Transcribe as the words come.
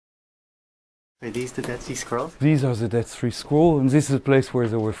Are these the Dead Sea Scrolls? These are the Dead Sea Scrolls, and this is the place where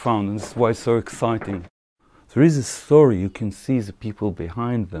they were found, and this is why it's so exciting. There is a story, you can see the people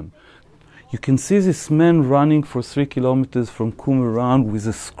behind them. You can see this man running for 3 kilometers from Qumran with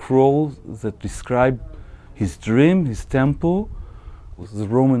a scroll that described his dream, his temple. The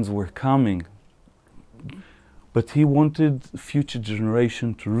Romans were coming, but he wanted future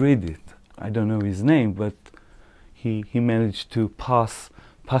generation to read it. I don't know his name, but he managed to pass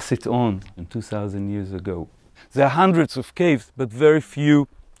it on 2,000 years ago. There are hundreds of caves, but very few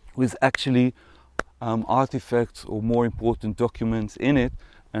with actually artifacts or more important documents in it.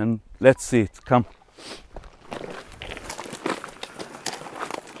 And let's see it. Come.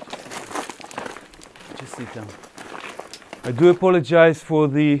 Just sit down. I do apologize for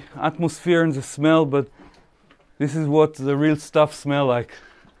the atmosphere and the smell, but this is what the real stuff smells like.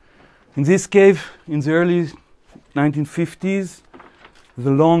 In this cave, in the early 1950s, the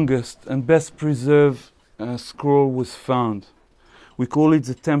longest and best preserved scroll was found. We call it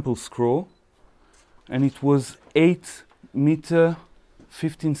the Temple Scroll, and it was 8 meter,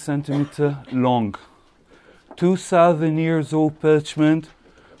 15 centimeter long. 2,000 years old parchment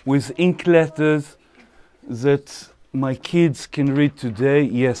with ink letters that my kids can read today.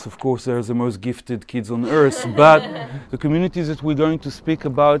 Yes, of course, they're the most gifted kids on earth, but the community that we're going to speak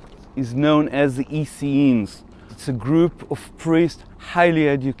about is known as the Essenes. It's a group of priests, highly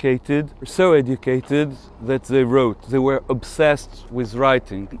educated, so educated that they wrote. They were obsessed with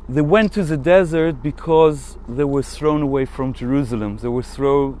writing. They went to the desert because they were thrown away from Jerusalem. They were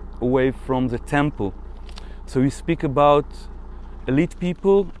thrown away from the temple. So we speak about elite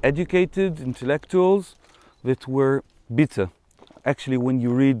people, educated intellectuals that were bitter. Actually, when you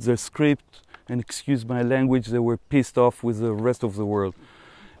read their script, and excuse my language, they were pissed off with the rest of the world.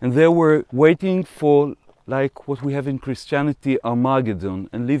 And they were waiting for, like what we have in Christianity, Armageddon.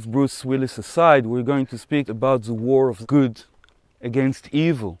 And leave Bruce Willis aside, we're going to speak about the war of good against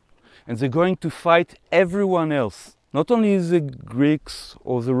evil. And they're going to fight everyone else. Not only the Greeks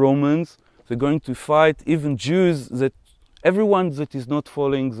or the Romans, they're going to fight even Jews, that everyone that is not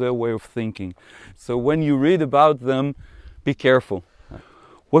following their way of thinking. So when you read about them, be careful.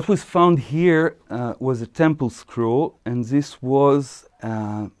 What was found here was a temple scroll, and this was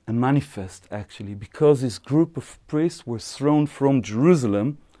a manifest, actually, because this group of priests were thrown from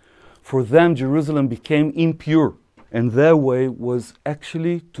Jerusalem. For them, Jerusalem became impure, and their way was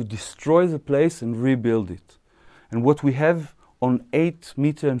actually to destroy the place and rebuild it. And what we have on 8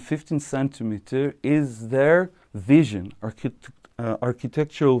 meter and 15 centimeter is their vision,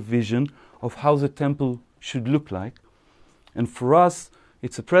 architectural vision of how the temple should look like. And for us,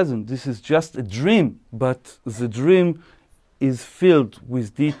 it's a present. This is just a dream, but the dream is filled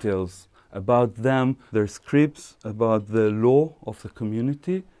with details about them, their scripts, about the law of the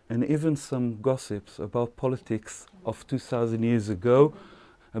community, and even some gossips about politics of 2,000 years ago,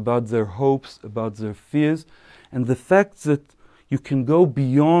 about their hopes, about their fears, and the fact that you can go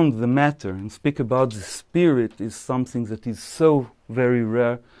beyond the matter and speak about the spirit is something that is so very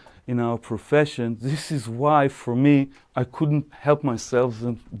rare in our profession. This is why, for me, I couldn't help myself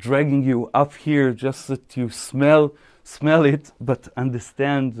dragging you up here just that you smell it, but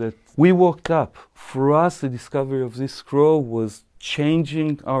understand that we woke up. For us, the discovery of this scroll was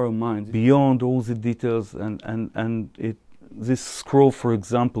changing our mind beyond all the details, and this scroll, for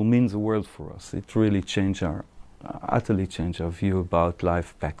example, means the world for us. It really changed utterly changed our view about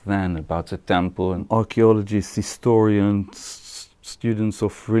life back then, about the temple. And archaeologists, historians, students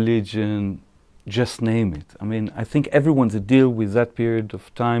of religion, just name it. I mean, I think everyone that deals with that period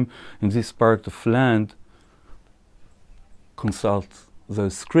of time in this part of land consults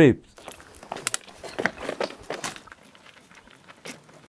those scripts.